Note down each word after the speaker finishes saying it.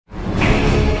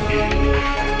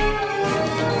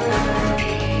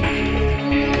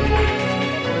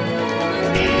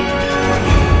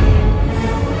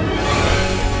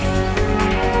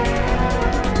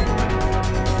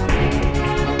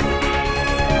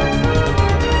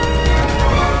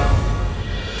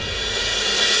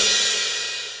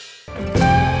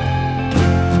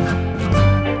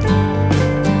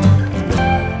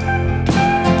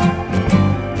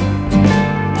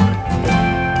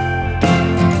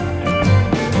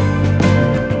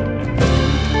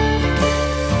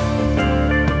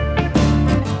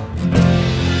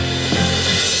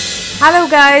Hello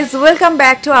guys, welcome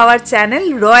back to our channel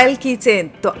royal kitchen.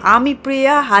 তো আমি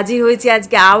প্রিয়া হাজির হয়েছি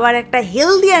আজকে আবার একটা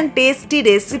হেলদি অ্যান্ড টেস্টি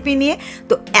রেসিপি নিয়ে।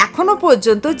 তো এখনো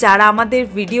পর্যন্ত যারা আমাদের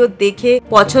ভিডিও দেখে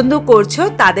পছন্দ করছো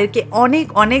তাদেরকে অনেক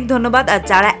অনেক ধন্যবাদ। আর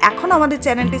যারা এখনো আমাদের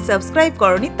চ্যানেলটি সাবস্ক্রাইব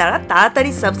করনি তারা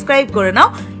তাড়াতাড়ি সাবস্ক্রাইব করে নাও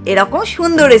এরকম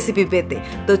সুন্দর রেসিপি পেতে।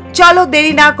 তো চলো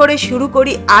দেরি না করে শুরু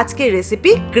করি আজকের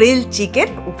recipe, grill chicken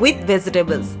with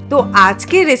vegetables. তো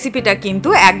আজকের রেসিপিটা কিন্তু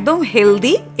একদম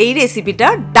হেলদি। এই রেসিপিটা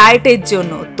ডায়েটের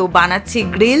জন্য। তো বানাচ্ছি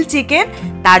গ্রিল চিকেন।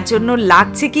 তার জন্য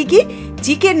লাগছে কি কি?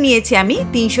 চিকেন নিয়েছি আমি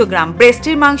 300 গ্রাম,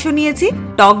 ব্রেস্টের মাংস নিয়েছি,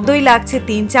 টক দই লাগছে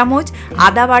 3 চামচ,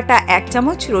 আদা বাটা 1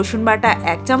 চামচ, রসুন বাটা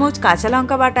 1 চামচ, কাঁচা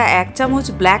লঙ্কা বাটা 1 চামচ,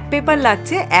 ব্ল্যাক পেপার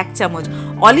লাগছে 1 চামচ,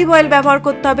 অলিভ অয়েল ব্যবহার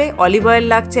করতে হবে, অলিভ অয়েল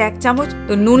লাগছে 1 চামচ।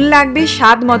 তো নুন লাগবে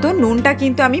স্বাদ মতো, নুনটা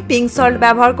কিন্তু আমি পিঙ্ক সল্ট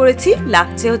ব্যবহার করেছি।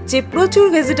 লাগছে হচ্ছে প্রচুর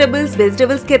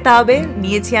ভেজিটেবলস খেতে হবে।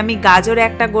 নিয়েছি আমি গাজর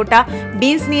একটা গোটা,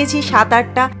 বিনস নিয়েছি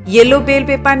 7-8টা, ইয়েলো বেল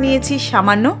পেপার নিয়েছি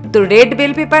সামান্য, তো রেড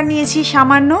বেল পেপার নিয়েছি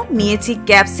সামান্য, নিয়েছি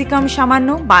ক্যাপসিকাম সামান্য,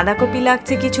 বাঁধাকপি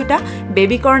লাগছে কিছুটা,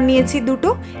 বেবিকর্ন নিয়েছি 2টো।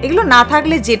 এগুলো না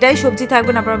থাকলে যেটাই সবজি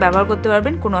থাকবেন আপনারা ব্যবহার করতে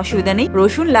পারবেন, কোনো অসুবিধা নেই।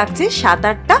 রসুন লাগছে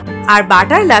 7-8টা আর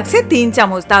বাটার লাগছে 3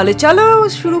 চামচ। তাহলে চলো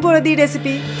শুরু করে দিই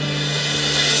রেসিপি।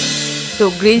 তো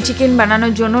গ্রিল চিকেন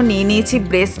বানানোর জন্য নিয়ে নিয়েছি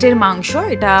ব্রেস্টের মাংস।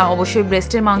 এটা অবশ্যই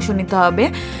ব্রেস্টের মাংস নিতে হবে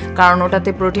কারণ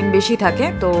ওটাতে প্রোটিন বেশি থাকে।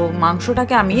 তো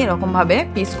মাংসটাকে আমি এরকমভাবে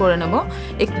পিস করে নেব,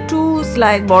 একটু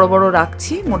স্লাইড বড় বড়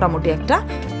রাখছি মোটামুটি একটা।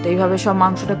 তো এইভাবে সব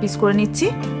মাংসটা পিস করে নিচ্ছি।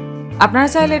 আপনারা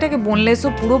চাইলে এটাকে বোনলেসও,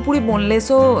 পুরোপুরি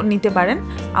বোনলেসও নিতে পারেন।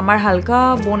 আমার হালকা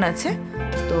বোন আছে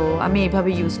তো আমি এইভাবে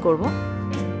ইউজ করব।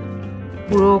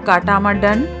 পুরো কাটা আমার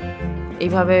ডান।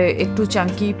 এইভাবে একটু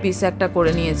চাঙ্কি পিস একটা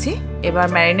করে নিয়েছি। এবার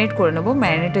ম্যারিনেট করে নেব।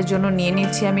 ম্যারিনেটের জন্য নিয়ে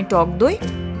নিচ্ছি আমি টক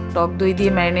দই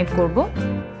দিয়ে ম্যারিনেট করব।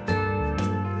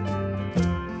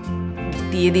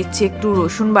 দিয়ে দিচ্ছি একটু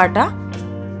রসুন বাটা,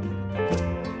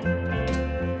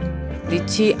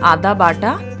 দিচ্ছি আদা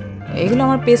বাটা। এগুলো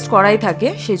আমার পেস্ট করাই থাকে,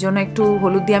 সেই জন্য একটু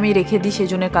হলুদ দিয়ে আমি রেখে দিই, সেই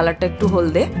জন্য কালারটা একটু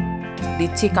হলদে।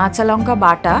 দিচ্ছি কাঁচা লঙ্কা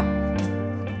বাটা,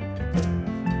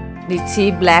 দিচ্ছি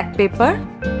ব্ল্যাক পেপার।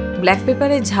 ব্ল্যাক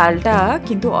পেপারের ঝালটা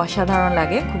কিন্তু অসাধারণ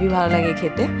লাগে, খুবই ভালো লাগে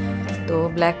খেতে। তো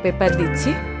ব্ল্যাক পেপার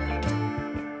দিচ্ছি।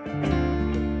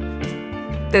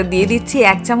 তো দিয়ে দিচ্ছি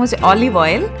 1 চামচ অলিভ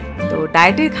অয়েল। তো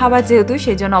ডায়েটের খাবার যেহেতু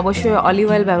সেই জন্য অবশ্যই অলিভ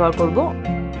অয়েল ব্যবহার করব।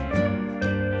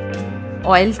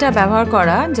 অয়েলটা ব্যবহার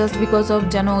করা জাস্ট বিকজ অফ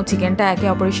যেন চিকেনটা একে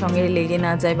অপরের সঙ্গে লেগে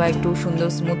না যায় বা একটু সুন্দর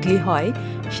স্মুথলি হয়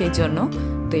সেই জন্য।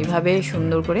 তো এইভাবে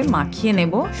সুন্দর করে মাখিয়ে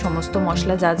নেব সমস্ত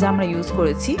মশলা যা যা আমরা ইউজ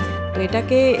করেছি। তো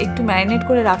এটাকে একটু ম্যারিনেট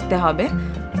করে রাখতে হবে।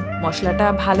 মশলাটা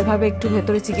ভালোভাবে একটু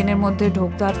ভেতরে চিকেনের মধ্যে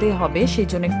ঢোকাতে হবে, সেই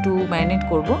জন্য একটু ম্যারিনেট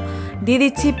করব। দিয়ে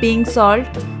দিচ্ছি পিঙ্ক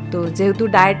সল্ট। তো যেহেতু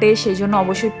ডায়েটে সেই জন্য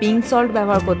অবশ্যই পিঙ্ক সল্ট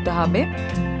ব্যবহার করতে হবে।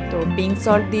 তো পিঙ্ক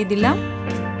সল্ট দিয়ে দিলাম,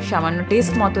 সামান্য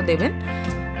টেস্ট মতো দেবেন।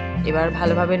 এবার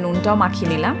ভালোভাবে নুনটাও মাখিয়ে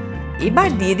নিলাম। এবার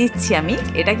দিয়ে দিচ্ছি আমি,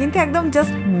 এটা কিন্তু একদম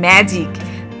জাস্ট ম্যাজিক।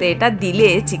 তো এটা দিলে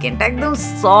চিকেনটা একদম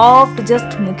সফট,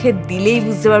 জাস্ট মুখে দিলেই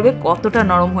বুঝতে পারবে কতটা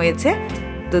নরম হয়েছে।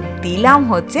 তো দিলাম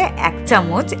হচ্ছে 1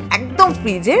 চামচ একদম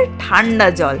ফ্রিজের ঠান্ডা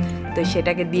জল। তো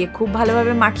সেটাকে দিয়ে খুব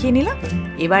ভালোভাবে মাখিয়ে নিলাম।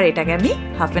 এবার এটাকে আমি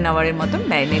হাফ অ্যান আওয়ারের মতন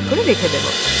ম্যারিনেট করে রেখে দেবো।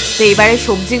 তো এবারে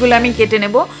সবজিগুলো আমি কেটে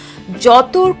নেব।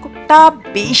 যতটা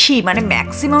বেশি মানে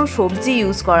ম্যাক্সিমাম সবজি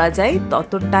ইউজ করা যায়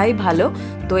ততটাই ভালো।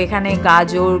 তো এখানে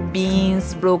গাজর, বিনস,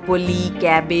 ব্রোকলি,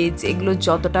 ক্যাবেজ এগুলো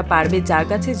যতটা পারবে, যার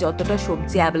কাছে যতটা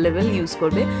সবজি অ্যাভেলেবেল ইউজ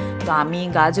করবে। তো আমি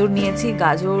গাজর নিয়েছি।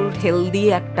 গাজর হেলদি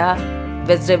একটা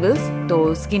ভেজিটেবলস, তো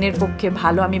স্কিনের পক্ষে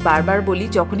ভালো। আমি বারবার বলি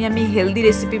যখনই আমি হেলদি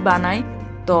রেসিপি বানাই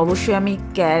তো অবশ্যই আমি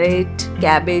ক্যারেট,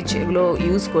 ক্যাবেজ এগুলো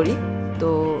ইউজ করি। তো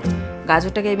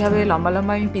গাজরটাকে এইভাবে লম্বা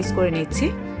লম্বা আমি পিস করে নিচ্ছি।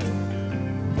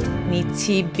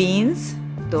 বিনস।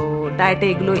 তো ডায়েটে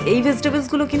এগুলো, এই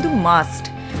ভেজিটেবলসগুলো কিন্তু মাস্ট,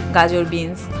 গাজর,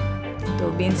 বিনস। তো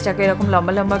বিনসটাকে এরকম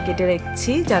লম্বা লম্বা কেটে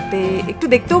রাখছি যাতে একটু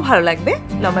দেখতেও ভালো লাগবে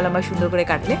লম্বা লম্বা সুন্দর করে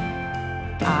কাটলে।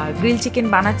 আর গ্রিল চিকেন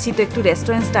বানাচ্ছি তো একটু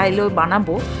রেস্টুরেন্ট স্টাইলেও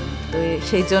বানাবো, তো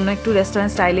সেই জন্য একটু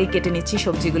রেস্টুরেন্ট স্টাইলেই কেটে নিচ্ছি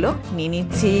সবজিগুলো। নিয়ে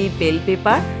নিচ্ছি বেল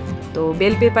পেপার। তো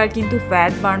বেল পেপার কিন্তু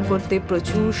ফ্যাট বার্ন করতে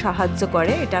প্রচুর সাহায্য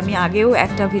করে, এটা আমি আগেও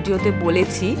একটা ভিডিওতে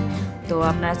বলেছি। তো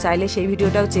আপনারা চাইলে সেই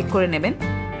ভিডিওটাও চেক করে নেবেন,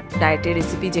 ডায়েটের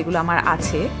রেসিপি যেগুলো আমার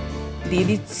আছে। দিয়ে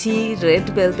দিচ্ছি red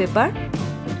bell paper.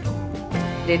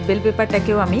 Red bell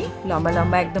পেপারটাকেও আমি লম্বা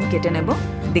লম্বা একদম কেটে নেব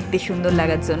দেখতে সুন্দর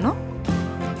লাগার জন্য।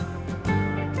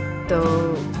 তো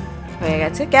হয়ে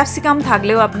গেছে। ক্যাপসিকাম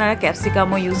থাকলেও আপনারা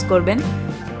ক্যাপসিকামও ইউজ করবেন,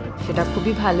 সেটা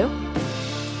খুবই ভালো।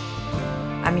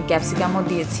 আমি ক্যাপসিকামও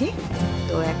দিয়েছি।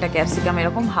 তো একটা ক্যাপসিকাম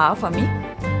এরকম হাফ আমি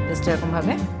জাস্ট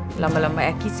এরকমভাবে লম্বা লম্বা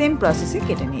একই সেম প্রসেসে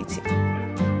কেটে নিয়েছি।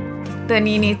 তো তো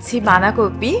নিয়ে নিচ্ছি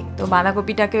বাঁধাকপি। তো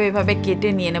বাঁধাকপিটাকেও এভাবে কেটে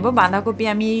নিয়ে নেব। বাঁধাকপি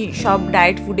আমি সব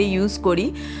ডায়েট ফুডে ইউজ করি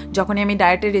যখনই আমি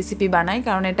ডায়েটের রেসিপি বানাই,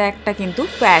 কারণ এটা একটা কিন্তু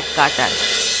ফ্যাট কাটার।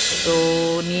 তো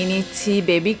নিয়ে নিচ্ছি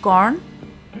বেবি কর্ন।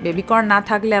 বেবি কর্ন না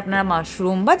থাকলে আপনারা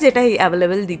মাশরুম বা যেটাই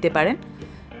অ্যাভেলেবেল দিতে পারেন।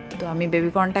 তো আমি বেবি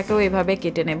কর্নটাকেও এভাবে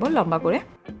কেটে নেব লম্বা করে।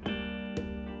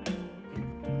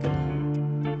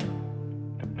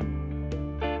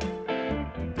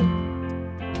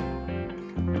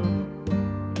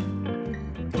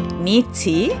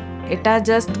 নিচ্ছি এটা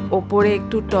জাস্ট ওপরে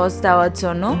একটু টস দেওয়ার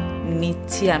জন্য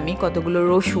নিচ্ছি আমি কতগুলো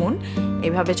রসুন,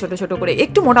 এভাবে ছোট ছোট করে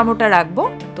একটু মোটা মোটা রাখবো,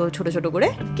 তো ছোট ছোট করে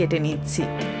কেটে নিচ্ছি।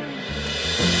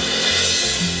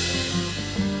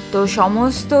 তো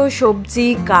সমস্ত সবজি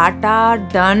কাটা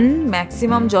ডান,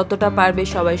 ম্যাক্সিমাম যতটা পারবে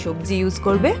সবাই সবজি ইউজ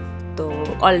করবে। তো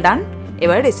অল ডান,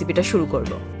 এবার রেসিপিটা শুরু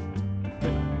করব।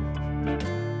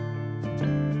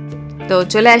 তো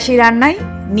চলে আসি রান্নায়।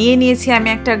 নিয়ে নিয়েছি আমি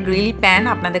একটা গ্রিল প্যান।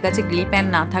 আপনাদের কাছে গ্রিল প্যান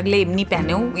না থাকলে এমনি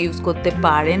প্যানেও ইউজ করতে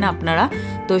পারেন আপনারা।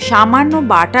 তো সামান্য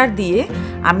বাটার দিয়ে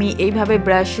আমি এইভাবে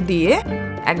ব্রাশ দিয়ে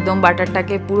একদম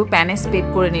বাটারটাকে পুরো প্যানে স্প্রেড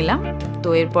করে নিলাম। তো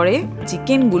এরপরে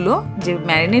চিকেনগুলো যে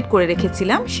ম্যারিনেট করে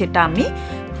রেখেছিলাম সেটা আমি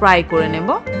ফ্রাই করে নেব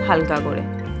হালকা করে।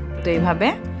 তো এইভাবে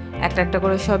একটা একটা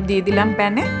করে সব দিয়ে দিলাম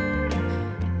প্যানে।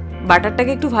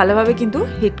 বাটারটাকে একটু ভালোভাবে কিন্তু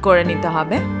হিট করে নিতে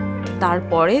হবে,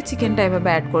 তারপরে চিকেনটা এভাবে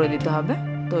অ্যাড করে দিতে হবে।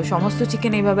 তো সমস্ত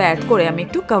চিকেন এইভাবে অ্যাড করে আমি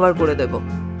একটু কভার করে দেব,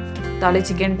 তাহলে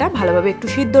চিকেনটা ভালোভাবে একটু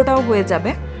সিদ্ধটাও হয়ে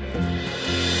যাবে।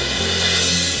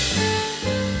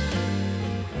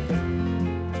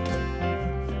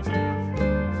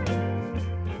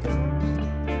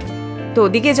 তো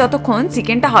ওদিকে যতক্ষণ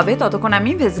চিকেনটা হবে ততক্ষণ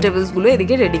আমি ভেজিটেবলসগুলো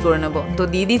এদিকে রেডি করে নেব। তো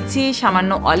দিয়ে দিচ্ছি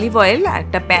সামান্য অলিভ অয়েল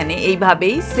একটা প্যানে।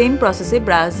 এইভাবেই সেম প্রসেসে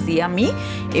ব্রাশ দিয়ে আমি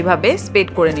এভাবে স্প্রেড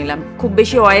করে নিলাম। খুব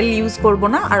বেশি অয়েল ইউজ করব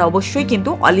না, আর অবশ্যই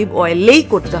কিন্তু অলিভ অয়েলেই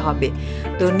করতে হবে।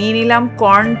 তো নিয়ে নিলাম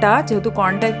কর্নটা, যেহেতু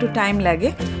কর্নটা একটু টাইম লাগে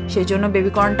সেই জন্য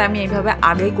বেবি কর্নটা আমি এইভাবে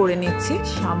আগেই করে নিচ্ছি।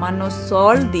 সামান্য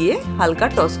সল্ট দিয়ে হালকা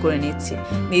টস করে নিচ্ছি।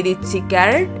 দিয়ে দিচ্ছি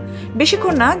ক্যারট,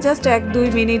 বেশিক্ষণ না, জাস্ট 1-2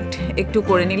 মিনিট একটু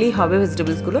করে নিলেই হবে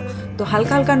ভেজিটেবলসগুলো। তো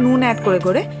হালকা হালকা নুন অ্যাড করে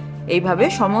করে এইভাবে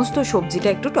সমস্ত সবজিটা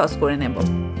একটু টস করে নেব।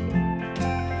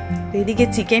 এদিকে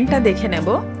চিকেনটা দেখে নেব।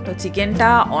 তো চিকেনটা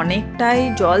অনেকটাই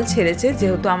জল ছেড়েছে,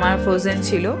 যেহেতু আমার ফ্রোজেন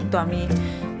ছিল। তো আমি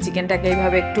চিকেনটাকে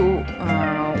এইভাবে একটু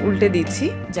উল্টে দিচ্ছি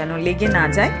যেন লেগে না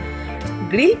যায়।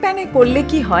 গ্রিল প্যানে করলে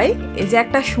কি হয়, এই যে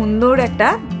একটা সুন্দর একটা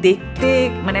দেখতে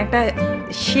মানে একটা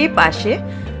শেপ আসে,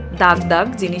 দাগ দাগ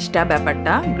জিনিসটা,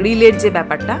 ব্যাপারটা গ্রিলের যে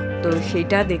ব্যাপারটা, তো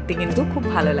সেইটা দেখতে কিন্তু খুব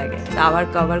ভালো লাগে। তো আবার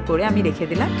কভার করে আমি রেখে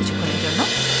দিলাম কিছুক্ষণের জন্য।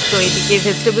 তো এদিকে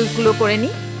ভেজিটেবলসগুলো করে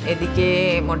নিই। এদিকে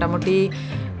মোটামুটি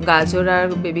গাজর আর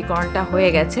বেবি কর্নটা হয়ে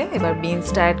গেছে। এবার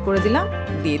বিনসটা অ্যাড করে দিলাম,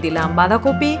 দিয়ে দিলাম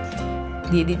বাঁধাকপি,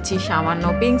 দিয়ে দিচ্ছি সামান্য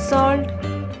পিঙ্ক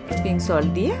সল্ট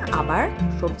দিয়ে আবার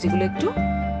সবজিগুলো একটু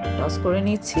টস করে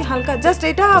নিচ্ছি হালকা। জাস্ট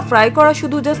এটা ফ্রাই করা,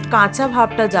 শুধু জাস্ট কাঁচা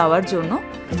ভাবটা যাওয়ার জন্য,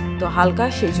 তো হালকা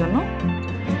সেই জন্য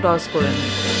টস করে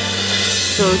নিই।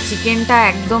 তো চিকেনটা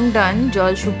একদম ডান,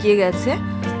 জল শুকিয়ে গেছে।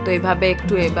 তো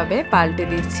এভাবে পাল্টে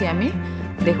দিচ্ছি আমি।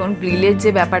 দেখুন গ্রিলের যে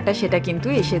ব্যাপারটা সেটা কিন্তু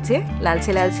এসেছে,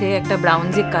 লালচে লালচে একটা ব্রাউন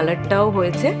যে কালারটাও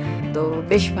হয়েছে। তো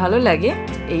বেশ ভালো লাগে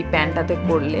এই প্যানটাতে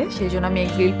করলে, সেই জন্য আমি এই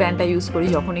গ্রিল প্যানটা ইউজ করি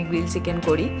যখনই গ্রিল চিকেন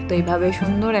করি। তো এইভাবে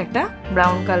সুন্দর একটা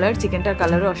ব্রাউন কালার, চিকেনটার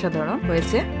কালারও অসাধারণ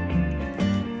হয়েছে।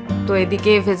 তো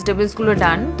এদিকে ভেজিটেবলসগুলো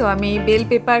ডান। তো আমি বেল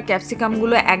পেপার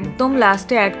ক্যাপসিকামগুলো একদম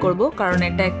লাস্টে অ্যাড করব, কারণ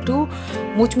এটা একটু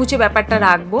মুচমুচে ব্যাপারটা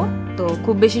রাখবো। তো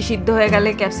খুব বেশি সিদ্ধ হয়ে গেলে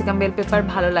ক্যাপসিকাম বেল পেপার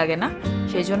ভালো লাগে না,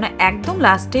 সেই জন্য একদম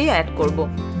লাস্টেই অ্যাড করব।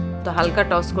 তো হালকা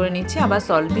টস করে নিচ্ছি আবার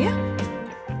সল্ট দিয়ে।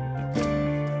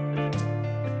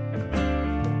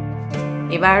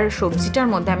 এবার সবজিটার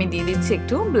মধ্যে আমি দিয়ে দিচ্ছি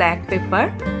একটু ব্ল্যাক পেপার।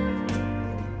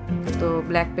 তো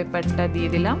ব্ল্যাক পেপারটা দিয়ে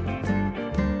দিলাম,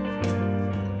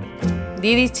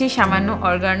 দিয়ে দিচ্ছি সামান্য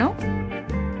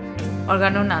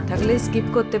অর্গানো না থাকলে স্কিপ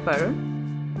করতে পারো।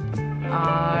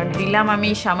 আর দিলাম আমি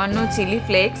সামান্য চিলি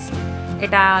ফ্লেক্স,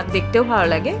 এটা দেখতেও ভালো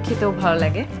লাগে, খেতেও ভালো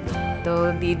লাগে। তো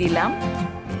দিয়ে দিলাম,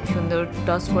 সুন্দর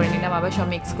টস করে নিলাম, আবার সব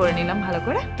মিক্স করে নিলাম ভালো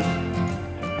করে।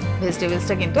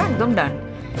 ভেজিটেবলসটা কিন্তু একদম ডান।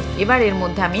 এবার এর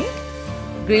মধ্যে আমি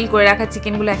গ্রিল করে রাখা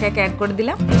চিকেনগুলো একে একে অ্যাড করে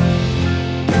দিলাম।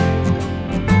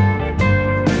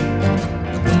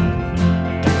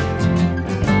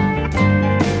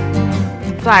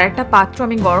 তো আরেকটা পাত্র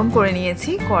আমি গরম করে নিয়েছি,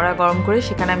 কড়া গরম করে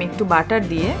সেখানে আমি একটু বাটার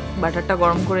দিয়ে বাটারটা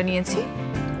গরম করে নিয়েছি।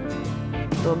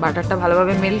 তো বাটারটা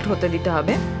ভালোভাবে মেল্ট হতে দিতে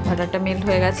হবে। বাটারটা মেল্ট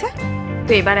হয়ে গেছে।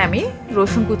 তো এবারে আমি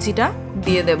রসুন কুচিটা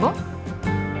দিয়ে দেব।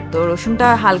 তো রসুনটা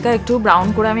হালকা একটু ব্রাউন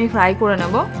করে আমি ফ্রাই করে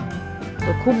নেব।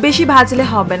 তো খুব বেশি ভাজলে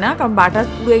হবে না, কারণ বাটার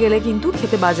পুড়ে গেলে কিন্তু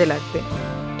খেতে বাজে লাগবে।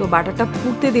 তো বাটারটা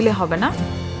পুড়তে দিলে হবে না,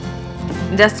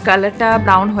 জাস্ট কালারটা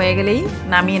ব্রাউন হয়ে গেলেই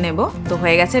নামিয়ে নেব। তো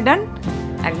হয়ে গেছে ডান।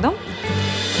 একদম।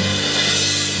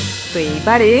 তো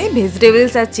এইবারে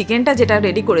ভেজিটেবলস আর চিকেনটা যেটা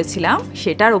রেডি করেছিলাম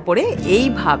সেটার উপরে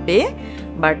এইভাবে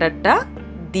বাটারটা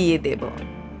দিয়ে দেব।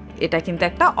 এটা কিন্তু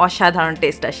একটা অসাধারণ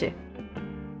টেস্ট আসে।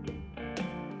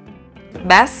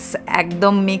 ব্যাস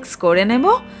একদম মিক্স করে নেব।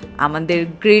 আমাদের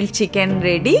গ্রিল চিকেন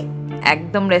রেডি,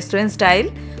 একদম রেস্টুরেন্ট স্টাইল।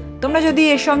 তোমরা যদি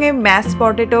এর সঙ্গে ম্যাশ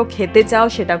পটেটো খেতে চাও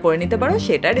সেটা করে নিতে পারো,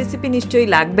 সেটা রেসিপি নিশ্চয়ই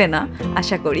লাগবে না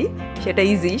আশা করি, সেটা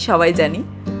ইজি, সবাই জানি।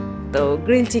 তো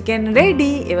গ্রিল চিকেন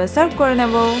রেডি, এবার সার্ভ করে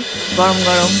নেব গরম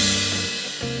গরম।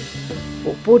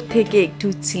 ওপর থেকে একটু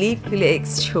চিলি ফ্লেক্স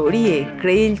ছড়িয়ে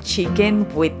grill chicken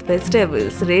with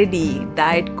vegetables ready.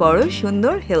 Diet করো,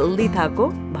 সুন্দর হেলদি থাকো,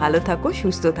 ভালো থাকো,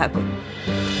 সুস্থ থাকো।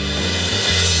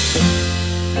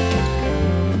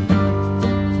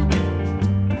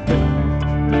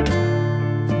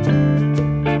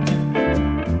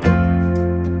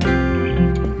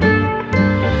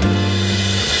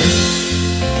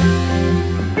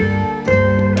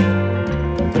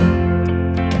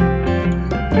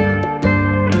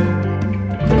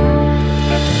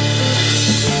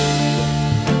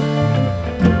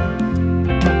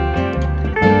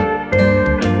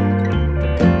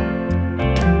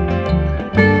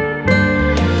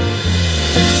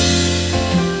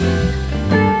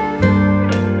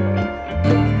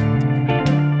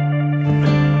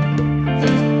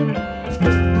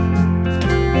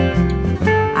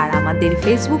 আমাদের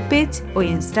ফেসবুক পেজ ও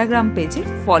ইনস্টাগ্রাম পেজে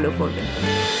ফলো করবেন।